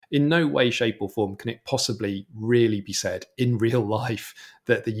in no way, shape or form can it possibly really be said in real life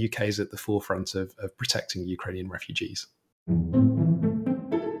that the UK is at the forefront of protecting Ukrainian refugees.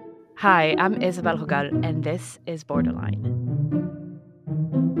 Hi, I'm Isabel Hogal, and this is Borderline.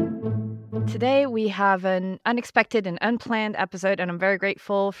 Today, we have an unexpected and unplanned episode, and I'm very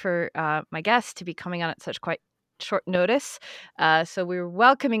grateful for my guest to be coming on at such quite short notice. So we're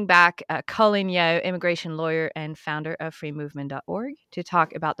welcoming back Colin Yeo, immigration lawyer and founder of freemovement.org, to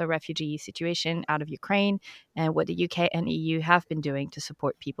talk about the refugee situation out of Ukraine and what the UK and EU have been doing to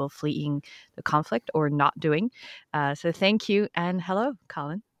support people fleeing the conflict or not doing. So thank you, and hello,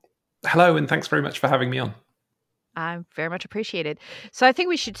 Colin. Hello, and thanks very much for having me on. I'm very much appreciated. So I think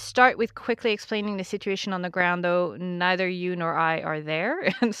we should start with quickly explaining the situation on the ground, though neither you nor I are there.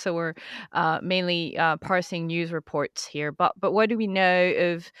 And so we're mainly parsing news reports here. But what do we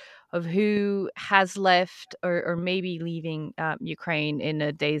know of who has left or maybe leaving Ukraine in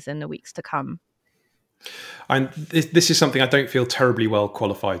the days and the weeks to come? This is something I don't feel terribly well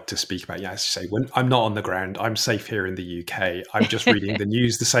qualified to speak about. Yeah, as you say, when I'm not on the ground, I'm safe here in the UK. I'm just reading the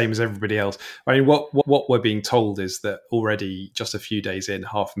news the same as everybody else. I mean, what we're being told is that already, just a few days in,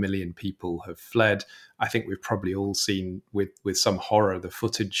 500,000 people have fled. I think we've probably all seen with some horror the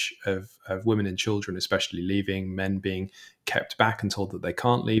footage of women and children, especially leaving, men being kept back and told that they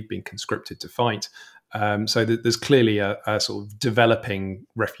can't leave, being conscripted to fight. So there's clearly a sort of developing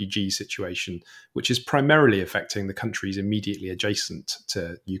refugee situation, which is primarily affecting the countries immediately adjacent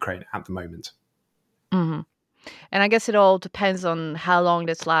to Ukraine at the moment. Mm-hmm. And I guess it all depends on how long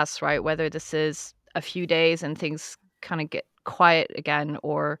this lasts, right? Whether this is a few days and things kind of get quiet again,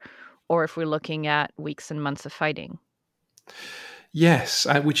 or if we're looking at weeks and months of fighting. Yes,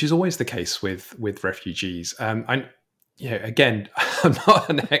 which is always the case with refugees. Again, I'm not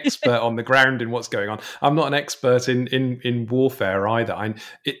an expert on the ground in what's going on. I'm not an expert in warfare either.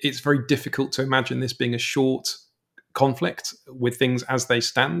 It's very difficult to imagine this being a short conflict with things as they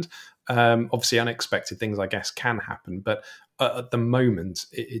stand. Obviously, unexpected things, I guess, can happen, but at the moment,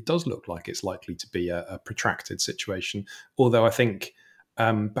 it does look like it's likely to be a protracted situation. Although I think,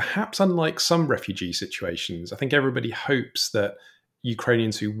 perhaps unlike some refugee situations, I think everybody hopes that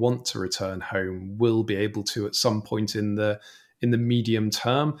Ukrainians who want to return home will be able to at some point in the medium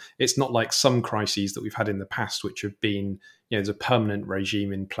term. It's not like some crises that we've had in the past, which have been, there's a permanent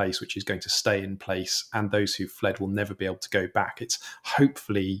regime in place which is going to stay in place, and those who fled will never be able to go back. It's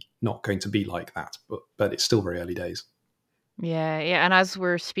hopefully not going to be like that, but it's still very early days. Yeah. And as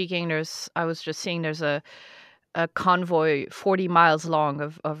we're speaking, I was just seeing there's a convoy 40 miles long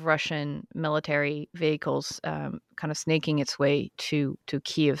of Russian military vehicles kind of snaking its way to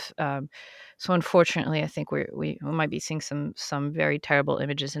Kiev. So unfortunately, I think we might be seeing some very terrible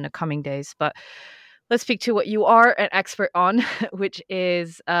images in the coming days. But let's speak to what you are an expert on, which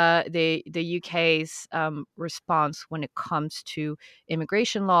is the UK's response when it comes to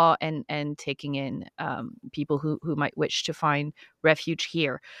immigration law and taking in people who might wish to find refuge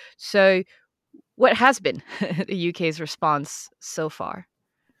here. So what has been the UK's response so far?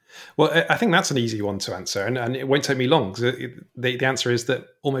 Well, I think that's an easy one to answer, and it won't take me long. The answer is that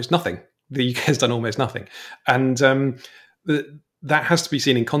almost nothing. The UK has done almost nothing, and that has to be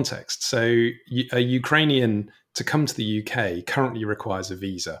seen in context. So a Ukrainian to come to the UK currently requires a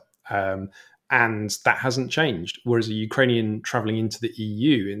visa, and that hasn't changed. Whereas a Ukrainian travelling into the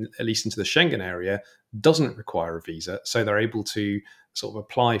EU, at least into the Schengen area, doesn't require a visa, so they're able to sort of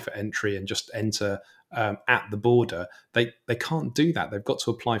apply for entry and just enter at the border. They can't do that. They've got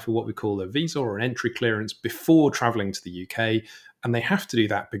to apply for what we call a visa or an entry clearance before travelling to the UK. And they have to do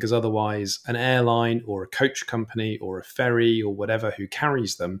that because otherwise an airline or a coach company or a ferry or whatever who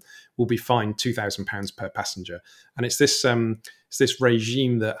carries them will be fined £2,000 per passenger. And it's this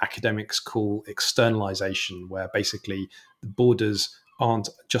regime that academics call externalization, where basically the borders aren't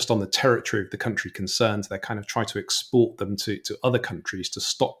just on the territory of the country concerned. They kind of try to export them to other countries to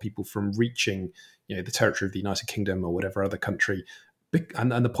stop people from reaching, the territory of the United Kingdom or whatever other country.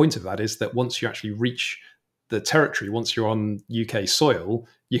 And the point of that is that once you actually reach the territory, once you're on UK soil,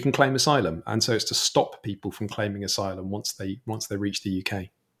 you can claim asylum. And so it's to stop people from claiming asylum once they reach the UK.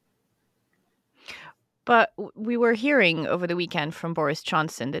 But we were hearing over the weekend from Boris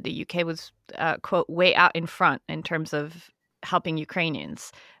Johnson that the UK was, quote, way out in front in terms of helping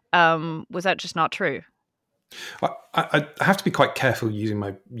Ukrainians. Was that just not true? I have to be quite careful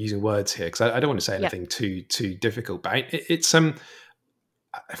using words here because I don't want to say anything too difficult. But it's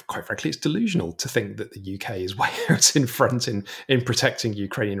quite frankly, it's delusional to think that the UK is way out in front in protecting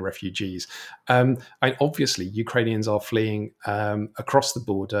Ukrainian refugees. And obviously, Ukrainians are fleeing across the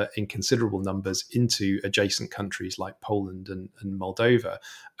border in considerable numbers into adjacent countries like Poland and Moldova.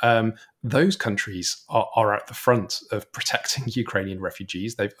 Those countries are at the front of protecting Ukrainian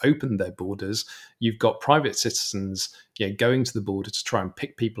refugees. They've opened their borders. You've got private citizens going to the border to try and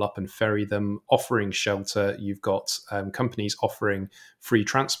pick people up and ferry them, offering shelter. You've got companies offering free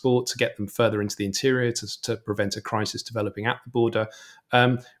transport to get them further into the interior to prevent a crisis developing at the border.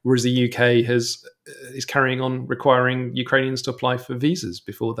 Whereas the UK is carrying on requiring Ukrainians to apply for visas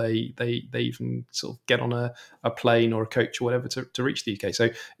before they even sort of get on a plane or a coach or whatever to reach the UK. So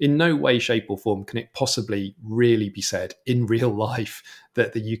in no way, shape or form can it possibly really be said in real life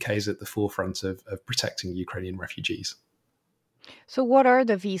that the UK is at the forefront of protecting Ukrainian refugees. So what are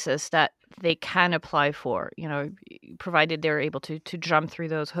the visas that they can apply for, provided they're able to jump through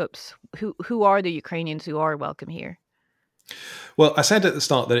those hoops? Who are the Ukrainians who are welcome here? Well, I said at the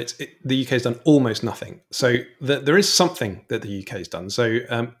start that the UK has done almost nothing. So there is something that the UK has done. So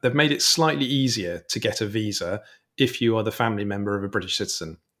they've made it slightly easier to get a visa if you are the family member of a British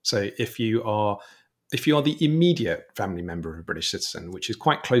citizen. So if you are the immediate family member of a British citizen, which is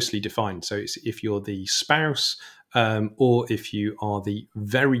quite closely defined. So it's if you're the spouse or if you are the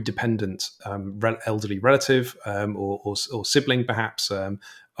very dependent elderly relative or sibling, perhaps, of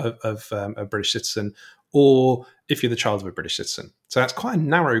a British citizen, or if you're the child of a British citizen. So that's quite a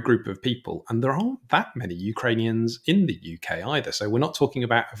narrow group of people. And there aren't that many Ukrainians in the UK either. So we're not talking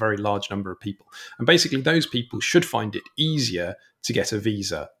about a very large number of people. And basically, those people should find it easier to get a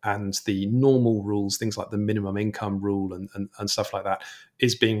visa, and the normal rules, things like the minimum income rule and stuff like that,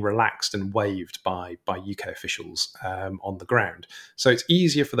 is being relaxed and waived by UK officials on the ground. So it's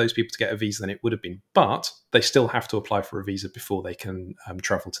easier for those people to get a visa than it would have been, but they still have to apply for a visa before they can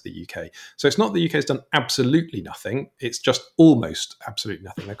travel to the UK. So it's not the UK has done absolutely nothing, it's just almost absolutely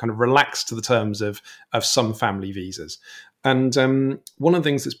nothing. They've kind of relaxed to the terms of some family visas. And one of the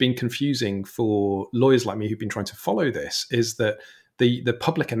things that's been confusing for lawyers like me who've been trying to follow this is that the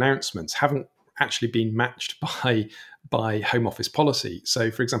public announcements haven't actually been matched by Home Office policy. So,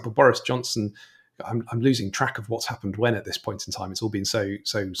 for example, Boris Johnson, I'm losing track of what's happened when at this point in time. It's all been so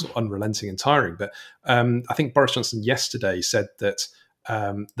sort of unrelenting and tiring. But I think Boris Johnson yesterday said that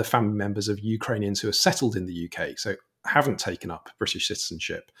the family members of Ukrainians who are settled in the UK, so haven't taken up British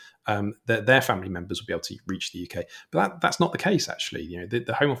citizenship, their family members will be able to reach the UK. But that's not the case, actually.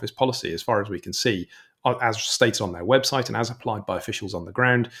 The Home Office policy, as far as we can see, as stated on their website and as applied by officials on the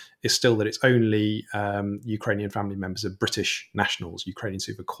ground, is still that it's only Ukrainian family members of British nationals, Ukrainians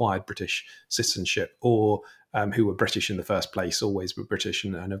who've acquired British citizenship or who were British in the first place, always were British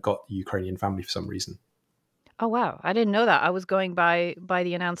and have got Ukrainian family for some reason. Oh wow, I didn't know that. I was going by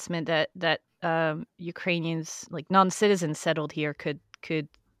the announcement that Ukrainians, like non-citizens settled here, could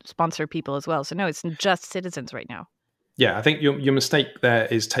sponsor people as well. So no, it's just citizens right now. Yeah, I think your mistake there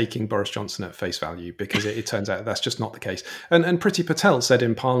is taking Boris Johnson at face value, because it turns out that's just not the case. And Priti Patel said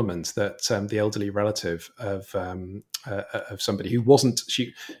in Parliament that the elderly relative of somebody who wasn't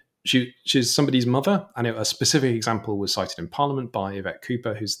she's somebody's mother, and a specific example was cited in Parliament by Yvette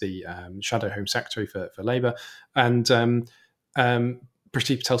Cooper, who's the Shadow Home Secretary for Labour, and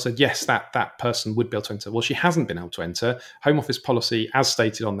Priti Patel said, yes, that person would be able to enter. Well, she hasn't been able to enter. Home Office policy, as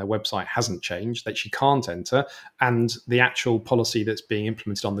stated on their website, hasn't changed, that she can't enter. And the actual policy that's being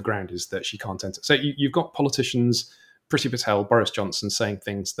implemented on the ground is that she can't enter. So you've got politicians, Priti Patel, Boris Johnson, saying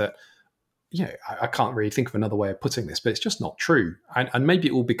things that, I can't really think of another way of putting this, but it's just not true. And maybe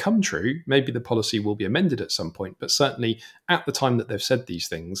it will become true. Maybe the policy will be amended at some point. But certainly at the time that they've said these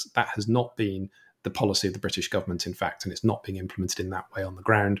things, that has not been the policy of the British government, in fact, and it's not being implemented in that way on the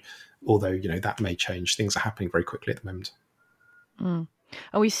ground, although, that may change. Things are happening very quickly at the moment. Mm.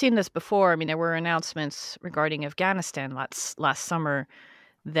 And we've seen this before. I mean, there were announcements regarding Afghanistan last summer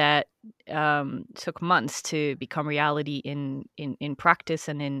that took months to become reality in practice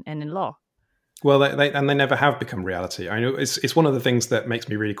and in law. Well, they never have become reality. I know it's one of the things that makes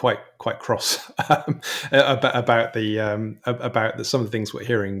me really quite cross about some of the things we're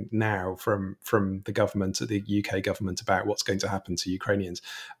hearing now from the government, the UK government, about what's going to happen to Ukrainians.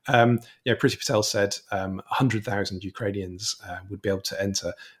 Priti Patel said 100,000 Ukrainians would be able to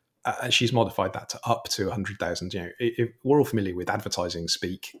enter. She's modified that to up to 100,000. We're all familiar with advertising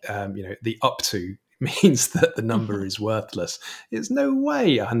speak. The up to means that the number is worthless. There's no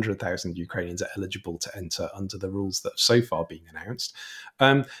way 100,000 Ukrainians are eligible to enter under the rules that have so far been announced.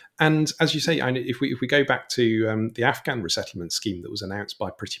 And And as you say, if we go back to the Afghan resettlement scheme that was announced by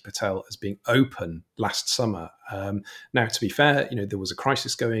Priti Patel as being open last summer, now to be fair, there was a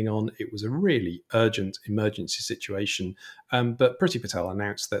crisis going on. It was a really urgent emergency situation, but Priti Patel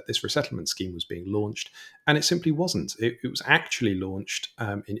announced that this resettlement scheme was being launched, and it simply wasn't. It was actually launched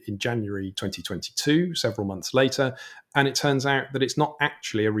in January 2022, several months later, and it turns out that it's not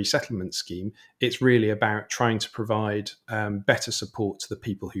actually a resettlement scheme. It's really about trying to provide better support to the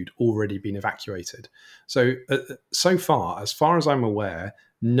people who'd already been evacuated. So far as I'm aware,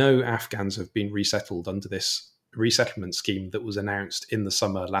 no Afghans have been resettled under this resettlement scheme that was announced in the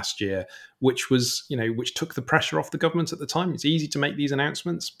summer last year, which took the pressure off the government at the time. It's easy to make these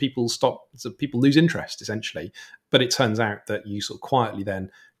announcements. People lose interest essentially, but it turns out that you sort of quietly then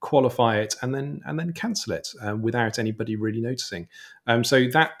qualify it and then cancel it without anybody really noticing. So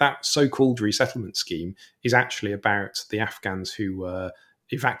that so-called resettlement scheme is actually about the Afghans who were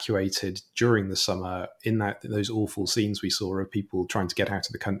evacuated during the summer in those awful scenes we saw of people trying to get out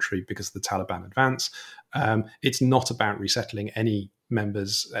of the country because of the Taliban advance. It's not about resettling any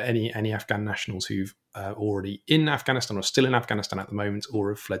Afghan nationals who've already in Afghanistan or still in Afghanistan at the moment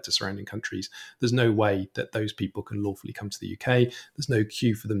or have fled to surrounding countries. There's no way that those people can lawfully come to the UK. There's no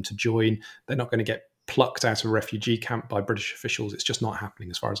queue for them to join. They're not going to get plucked out of a refugee camp by British officials. It's just not happening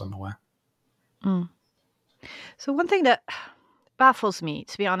as far as I'm aware. Mm. So one thing that baffles me,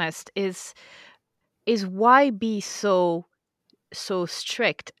 to be honest, is why be so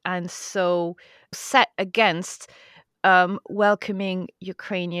strict and so set against welcoming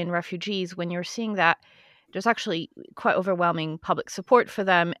Ukrainian refugees when you're seeing that there's actually quite overwhelming public support for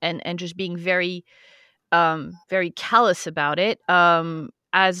them and just being very very callous about it.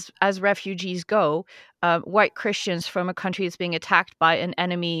 As refugees go, white Christians from a country that's being attacked by an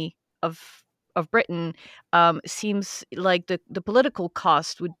enemy of Britain, seems like the political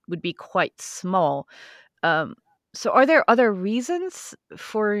cost would be quite small. So are there other reasons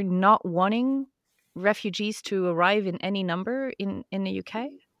for not wanting refugees to arrive in any number in the UK?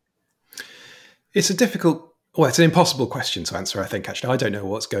 It's it's an impossible question to answer, I think, actually. I don't know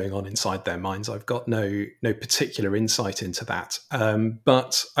what's going on inside their minds. I've got no particular insight into that.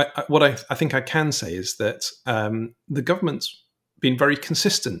 But what I think I can say is that the government's been very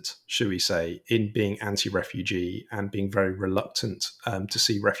consistent, shall we say, in being anti-refugee and being very reluctant to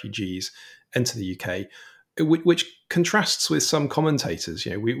see refugees enter the UK, which contrasts with some commentators.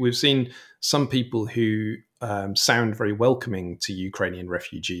 We've seen some people who sound very welcoming to Ukrainian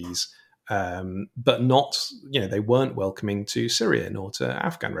refugees, but not, they weren't welcoming to Syrian or to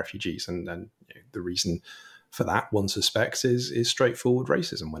Afghan refugees. And the reason for that, one suspects, is straightforward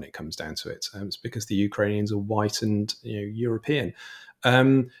racism when it comes down to it. It's because the Ukrainians are white and European.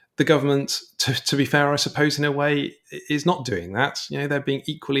 The government, to be fair, I suppose, in a way, is not doing that. They're being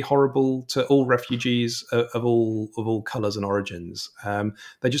equally horrible to all refugees of all colours and origins.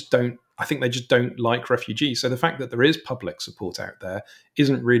 They just don't. I think they just don't like refugees. So the fact that there is public support out there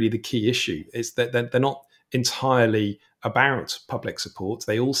isn't really the key issue. It's that they're not entirely about public support.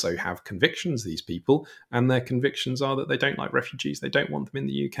 They also have convictions, these people, and their convictions are that they don't like refugees. They don't want them in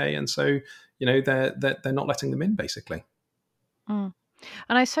the UK, and so they're not letting them in, basically. Mm.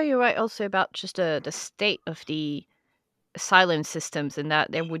 And I saw you write also about just the state of the asylum systems, and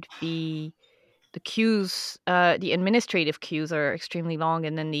that there would be the queues, the administrative queues are extremely long,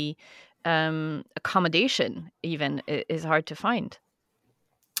 and then the accommodation even is hard to find.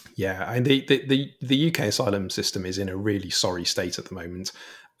 Yeah, and the UK asylum system is in a really sorry state at the moment.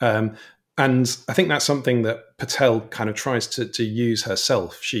 And I think that's something that Patel kind of tries to use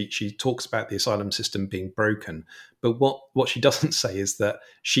herself. She talks about the asylum system being broken, but what she doesn't say is that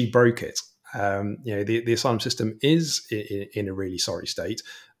she broke it. The asylum system is in a really sorry state.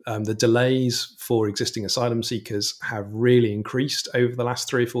 The delays for existing asylum seekers have really increased over the last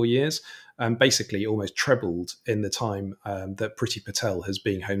 3 or 4 years, basically almost trebled in the time that Priti Patel has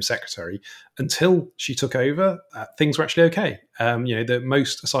been Home Secretary. Until she took over, things were actually okay. The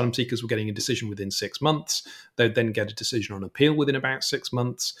most asylum seekers were getting a decision within 6 months. They'd then get a decision on appeal within about 6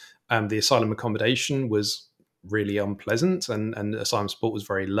 months. The asylum accommodation was really unpleasant and asylum support was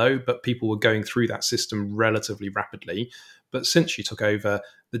very low, but people were going through that system relatively rapidly. But since she took over,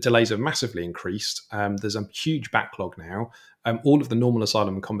 the delays have massively increased. There's a huge backlog now. All of the normal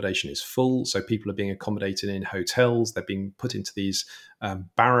asylum accommodation is full, so people are being accommodated in hotels. They're being put into these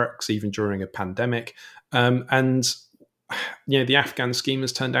barracks even during a pandemic. And the Afghan scheme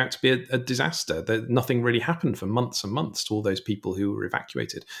has turned out to be a disaster. Nothing really happened for months and months to all those people who were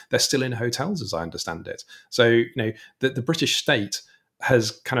evacuated. They're still in hotels, as I understand it. So, the British state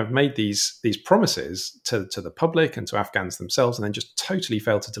has kind of made these promises to the public and to Afghans themselves, and then just totally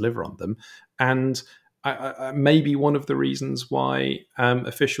failed to deliver on them. And maybe one of the reasons why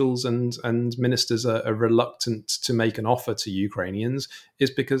officials and ministers are reluctant to make an offer to Ukrainians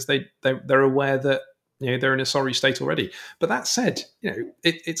is because they're aware that they're in a sorry state already. But that said,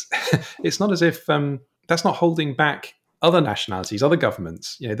 it's it's not as if that's not holding back other nationalities, other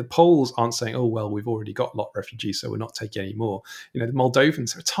governments. The Poles aren't saying, "Oh well, we've already got a lot of refugees, so we're not taking any more." The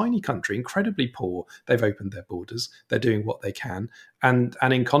Moldovans are a tiny country, incredibly poor. They've opened their borders. They're doing what they can, and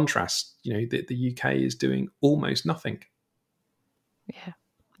in contrast, the UK is doing almost nothing. Yeah,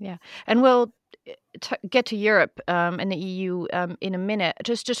 yeah, and we'll get to Europe and the EU in a minute.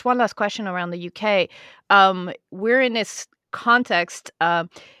 Just one last question around the UK. We're in this context.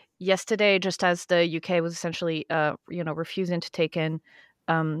 Yesterday, just as the UK was essentially, refusing to take in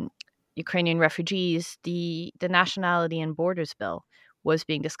Ukrainian refugees, the Nationality and Borders Bill was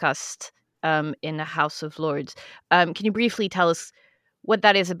being discussed in the House of Lords. Can you briefly tell us what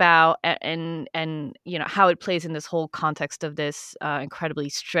that is about and how it plays in this whole context of this incredibly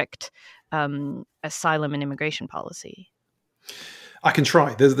strict asylum and immigration policy? I can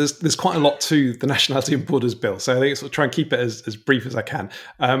try. There's quite a lot to the Nationality and Borders Bill, so I think I'll try and keep it as brief as I can.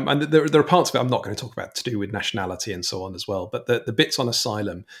 And there are parts of it I'm not going to talk about to do with nationality and so on as well. But the bits on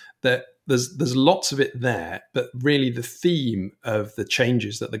asylum, there's lots of it there. But really, the theme of the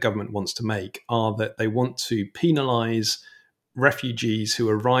changes that the government wants to make are that they want to penalise refugees who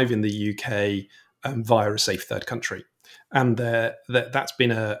arrive in the UK via a safe third country. And that's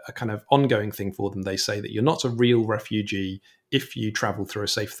been a kind of ongoing thing for them. They say that you're not a real refugee if you travel through a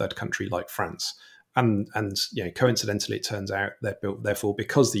safe third country like France. And coincidentally, it turns out therefore,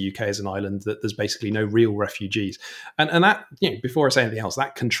 because the UK is an island, that there's basically no real refugees. And that, before I say anything else,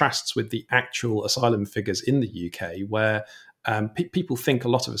 that contrasts with the actual asylum figures in the UK, where people think a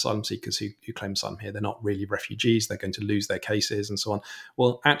lot of asylum seekers who claim asylum here, they're not really refugees, they're going to lose their cases and so on.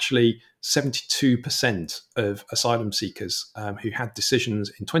 Well, actually, 72% of asylum seekers who had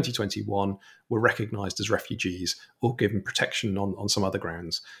decisions in 2021 were recognised as refugees or given protection on some other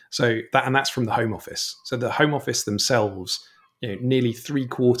grounds. So that's from the Home Office. So the Home Office themselves, nearly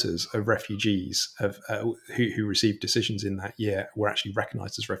 3/4 of refugees who received decisions in that year were actually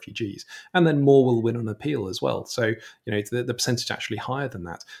recognised as refugees, and then more will win on appeal as well. So the percentage actually higher than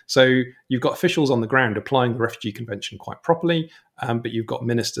that. So you've got officials on the ground applying the Refugee Convention quite properly, but you've got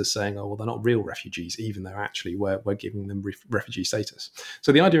ministers saying, "Oh well, they're not real refugees," even though actually we're giving them refugee status.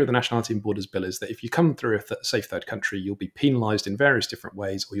 So the idea of the Nationality and Borders Bill is that if you come through a safe third country, you'll be penalised in various different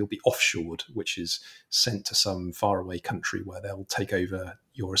ways, or you'll be offshored, which is sent to some faraway country where they'll take over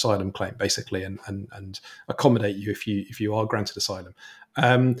your asylum claim, basically, and accommodate you if you are granted asylum.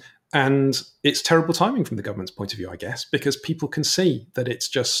 And it's terrible timing from the government's point of view, I guess, because people can see that it's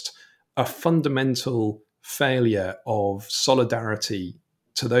just a fundamental failure of solidarity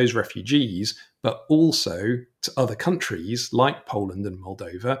to those refugees, but also to other countries like Poland and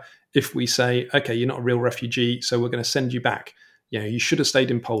Moldova. If we say, okay, you're not a real refugee, so we're going to send you back. You should have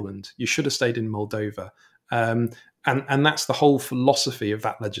stayed in Poland. You should have stayed in Moldova. And that's the whole philosophy of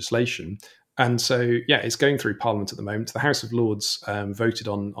that legislation. And so, it's going through Parliament at the moment. The House of Lords voted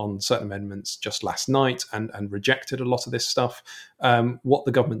on certain amendments just last night and rejected a lot of this stuff. What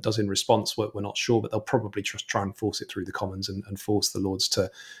the government does in response, we're not sure, but they'll probably just try and force it through the Commons and force the Lords to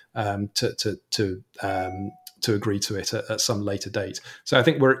agree to it at some later date. So I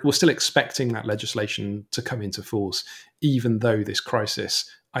think we're still expecting that legislation to come into force, even though this crisis,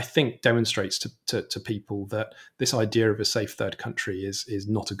 I think, demonstrates to people that this idea of a safe third country is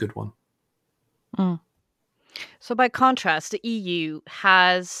not a good one. Mm. So by contrast, the EU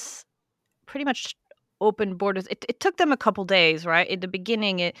has pretty much open borders. It took them a couple days, right? In the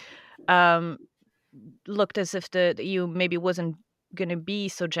beginning, it looked as if the EU maybe wasn't going to be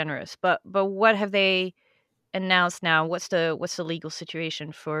so generous. But what have they announced now? What's the legal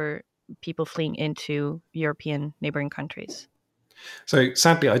situation for people fleeing into European neighboring countries? So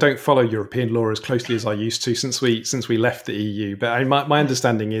sadly, I don't follow European law as closely as I used to since we left the EU. But my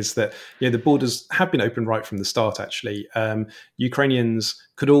understanding is that the borders have been open right from the start. Actually, Ukrainians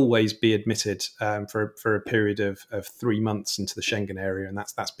could always be admitted for a period of 3 months into the Schengen area, and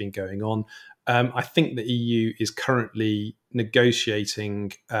that's been going on. I think the EU is currently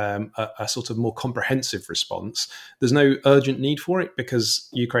negotiating a sort of more comprehensive response. There's no urgent need for it because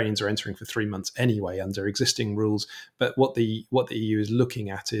Ukrainians are entering for 3 months anyway under existing rules. But what the EU is looking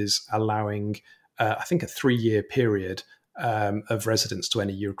at is allowing, I think, a 3-year period of residence to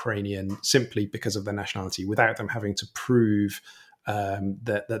any Ukrainian simply because of their nationality, without them having to prove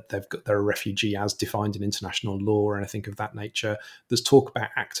that they're a refugee as defined in international law or anything of that nature. There's talk about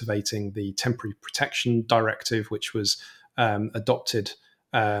activating the Temporary Protection Directive, which was adopted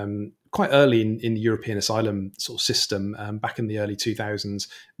quite early in the European asylum sort of system, back in the early 2000s,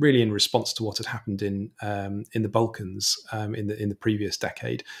 really in response to what had happened in the Balkans in the previous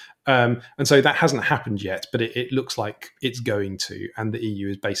decade. And so that hasn't happened yet, but it looks like it's going to. And the EU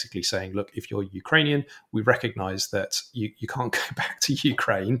is basically saying, look, if you're Ukrainian, we recognise that you can't go back to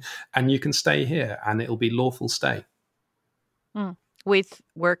Ukraine and you can stay here and it'll be lawful stay. Mm. With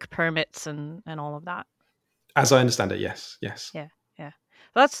work permits and all of that. As I understand it, yes, yes. Yeah, yeah.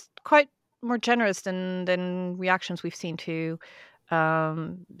 That's quite more generous than reactions we've seen to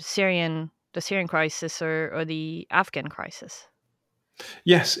the Syrian crisis or the Afghan crisis.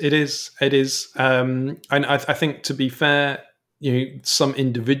 Yes, it is. It is, and I think, to be fair, some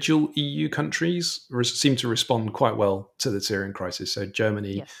individual EU countries seem to respond quite well to the Syrian crisis. So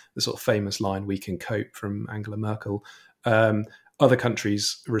Germany, Yes. the sort of famous line "We can cope" from Angela Merkel. Other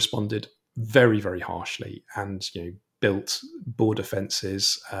countries responded very, very harshly, and built border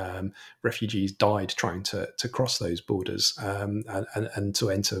fences. Refugees died trying to cross those borders, and to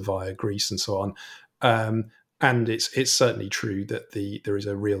enter via Greece and so on. And it's certainly true that there is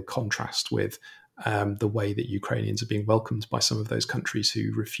a real contrast with the way that Ukrainians are being welcomed by some of those countries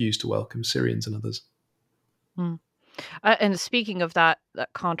who refuse to welcome Syrians and others. Mm. And speaking of that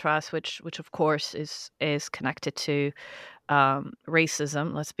contrast, which of course is connected to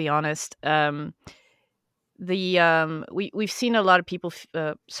racism. Let's be honest. We've seen a lot of people,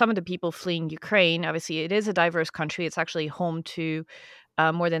 some of the people fleeing Ukraine. Obviously, it is a diverse country. It's actually home to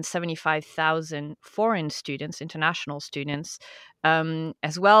more than 75,000 foreign students, international students,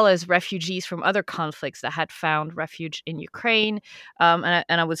 as well as refugees from other conflicts that had found refuge in Ukraine. And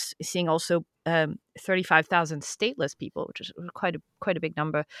I was seeing also 35,000 stateless people, which is quite a big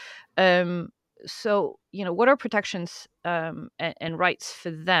number. So, what are protections and rights for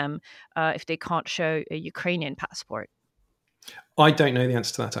them if they can't show a Ukrainian passport? I don't know the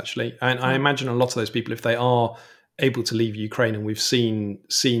answer to that, actually. And I Mm. imagine a lot of those people, if they are able to leave Ukraine, and we've seen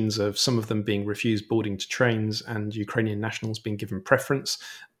scenes of some of them being refused boarding to trains and Ukrainian nationals being given preference.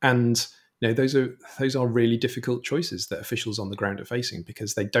 And those are really difficult choices that officials on the ground are facing,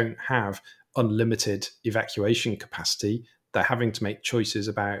 because they don't have unlimited evacuation capacity. They're having to make choices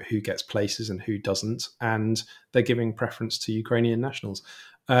about who gets places and who doesn't, and they're giving preference to Ukrainian nationals.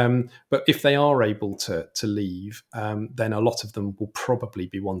 But if they are able to leave, then a lot of them will probably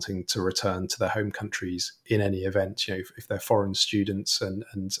be wanting to return to their home countries in any event. If they're foreign students and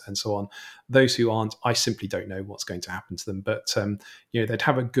so on. Those who aren't, I simply don't know what's going to happen to them. But they'd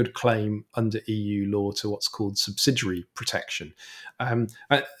have a good claim under EU law to what's called subsidiary protection.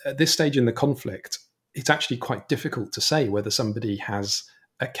 At this stage in the conflict, it's actually quite difficult to say whether somebody has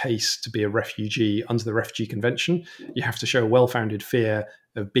a case to be a refugee under the Refugee Convention. You have to show a well-founded fear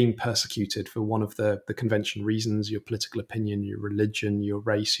of being persecuted for one of the convention reasons: your political opinion, your religion, your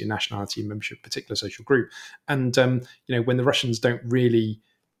race, your nationality, membership of a particular social group. And when the Russians don't really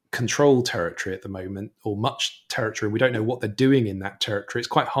control territory at the moment, or much territory, we don't know what they're doing in that territory, it's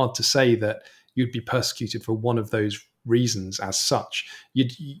quite hard to say that you'd be persecuted for one of those reasons as such.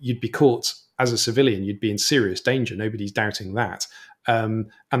 You'd be caught as a civilian, you'd be in serious danger. Nobody's doubting that. And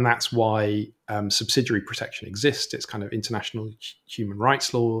that's why subsidiary protection exists. It's kind of international human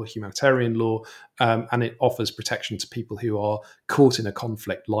rights law, humanitarian law, and it offers protection to people who are caught in a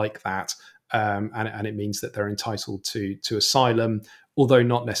conflict like that. And it means that they're entitled to asylum, although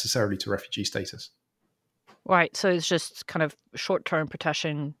not necessarily to refugee status. Right. So it's just kind of short-term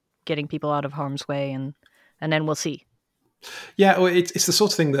protection, getting people out of harm's way, and then we'll see. Yeah, well, it's the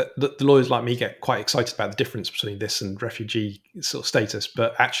sort of thing that the lawyers like me get quite excited about, the difference between this and refugee sort of status.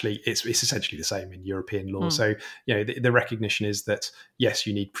 But actually, it's essentially the same in European law. Mm. So, the recognition is that, yes,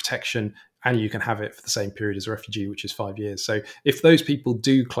 you need protection, and you can have it for the same period as a refugee, which is 5 years. So if those people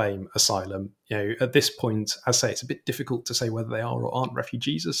do claim asylum, at this point, as I say, it's a bit difficult to say whether they are or aren't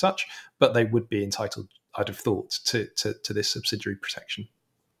refugees as such, but they would be entitled, I'd have thought, to this subsidiary protection.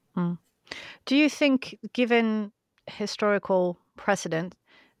 Mm. Do you think, given historical precedent,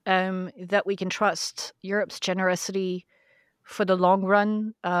 that we can trust Europe's generosity for the long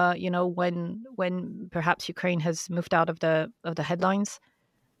run? When perhaps Ukraine has moved out of the headlines.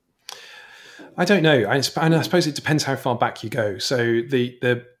 I don't know. And I suppose it depends how far back you go. So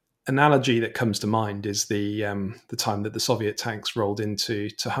the analogy that comes to mind is the time that the Soviet tanks rolled into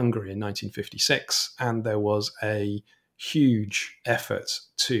Hungary in 1956, and there was a huge effort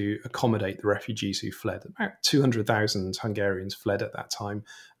to accommodate the refugees who fled. About 200,000 Hungarians fled at that time,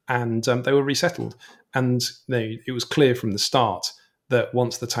 and they were resettled. And it was clear from the start that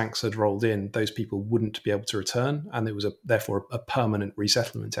once the tanks had rolled in, those people wouldn't be able to return, and it was therefore a permanent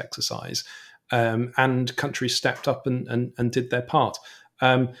resettlement exercise. And countries stepped up and did their part.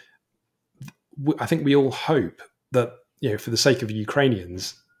 I think we all hope that, for the sake of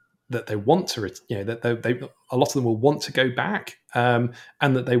Ukrainians, that they want to, that they a lot of them will want to go back, and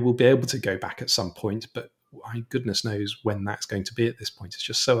that they will be able to go back at some point. But goodness knows when that's going to be at this point. It's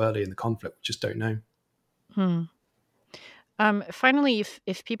just so early in the conflict, we just don't know. Finally,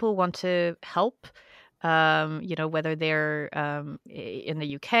 if people want to help, whether they're in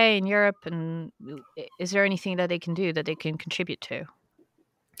the UK, in Europe, and is there anything that they can do that they can contribute to?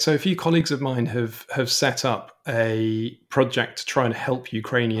 So a few colleagues of mine have set up a project to try and help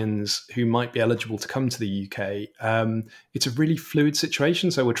Ukrainians who might be eligible to come to the UK. It's a really fluid situation,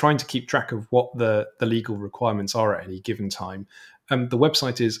 so we're trying to keep track of what the legal requirements are at any given time. The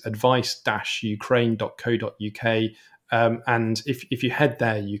website is advice-ukraine.co.uk, and if you head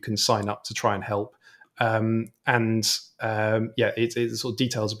there, you can sign up to try and help. It's sort of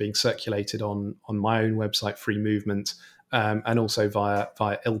details are being circulated on my own website, Free Movement. And also via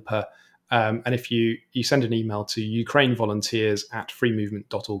ILPA. And if you send an email to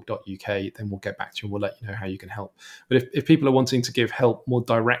ukrainevolunteers@freemovement.org.uk, then we'll get back to you and we'll let you know how you can help. But if people are wanting to give help more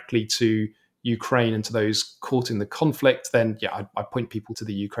directly to Ukraine and to those caught in the conflict, then I point people to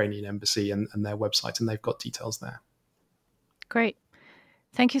the Ukrainian embassy and their website, and they've got details there. Great.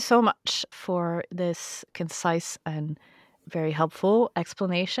 Thank you so much for this concise and very helpful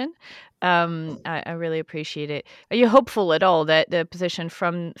explanation. I really appreciate it. Are you hopeful at all that the position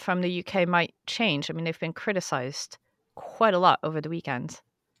from the UK might change? I mean, they've been criticized quite a lot over the weekend.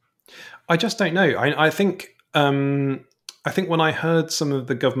 I just don't know. I think when I heard some of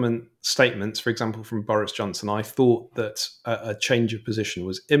the government statements, for example, from Boris Johnson, I thought that a change of position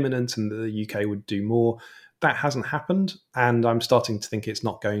was imminent and that the UK would do more. That hasn't happened, and I'm starting to think it's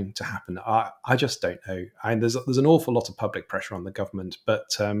not going to happen. I just don't know. There's an awful lot of public pressure on the government,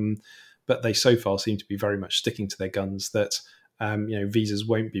 but they so far seem to be very much sticking to their guns that visas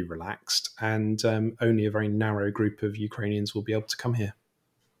won't be relaxed, and only a very narrow group of Ukrainians will be able to come here.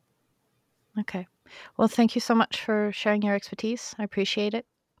 Okay. Well, thank you so much for sharing your expertise. I appreciate it.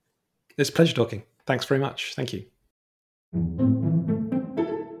 It's a pleasure talking. Thanks very much. Thank you.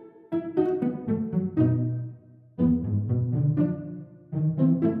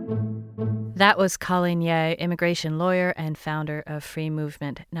 That was Colin Yeo, immigration lawyer and founder of Free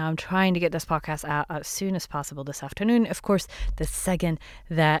Movement. Now, I'm trying to get this podcast out as soon as possible this afternoon. Of course, the second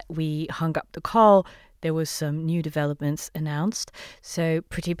that we hung up the call, there was some new developments announced. So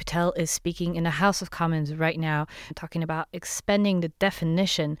Priti Patel is speaking in the House of Commons right now, talking about expanding the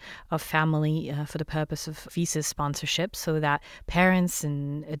definition of family for the purpose of visa sponsorship so that parents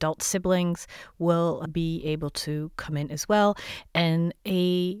and adult siblings will be able to come in as well. And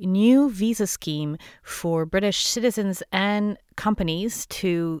a new visa scheme for British citizens and companies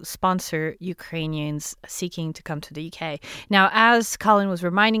to sponsor Ukrainians seeking to come to the UK. Now, as Colin was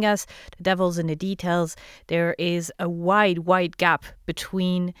reminding us, the devil's in the details. There is a wide gap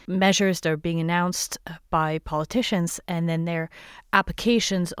between measures that are being announced by politicians and then their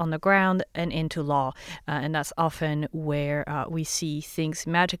applications on the ground and into law. And that's often where we see things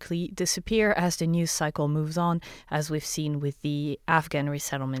magically disappear as the news cycle moves on, as we've seen with the Afghan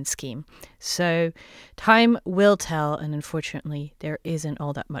resettlement scheme. So time will tell, and unfortunately, there isn't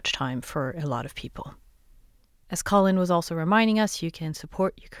all that much time for a lot of people. As Colin was also reminding us, you can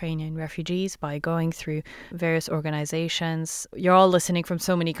support Ukrainian refugees by going through various organizations. You're all listening from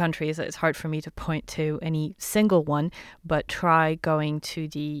so many countries that it's hard for me to point to any single one, but try going to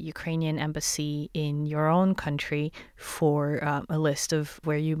the Ukrainian embassy in your own country for a list of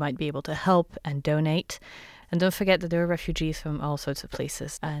where you might be able to help and donate. And don't forget that there are refugees from all sorts of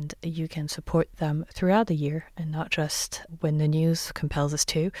places, and you can support them throughout the year and not just when the news compels us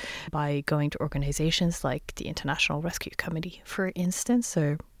to, by going to organizations like the International Rescue Committee, for instance,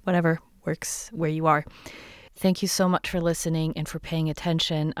 or whatever works where you are. Thank you so much for listening and for paying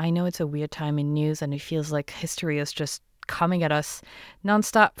attention. I know it's a weird time in news and it feels like history is just coming at us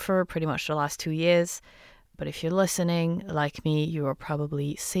nonstop for pretty much the last 2 years. But if you're listening, like me, you are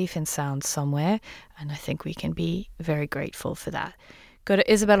probably safe and sound somewhere, and I think we can be very grateful for that. Go to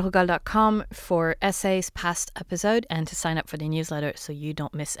isabellehugal.com for essays past episode and to sign up for the newsletter so you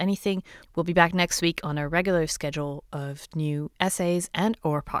don't miss anything. We'll be back next week on a regular schedule of new essays and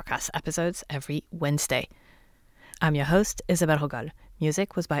or podcast episodes every Wednesday. I'm your host, Isabelle Hugal.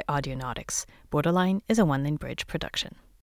 Music was by Audionautics. Borderline is a One Lane Bridge production.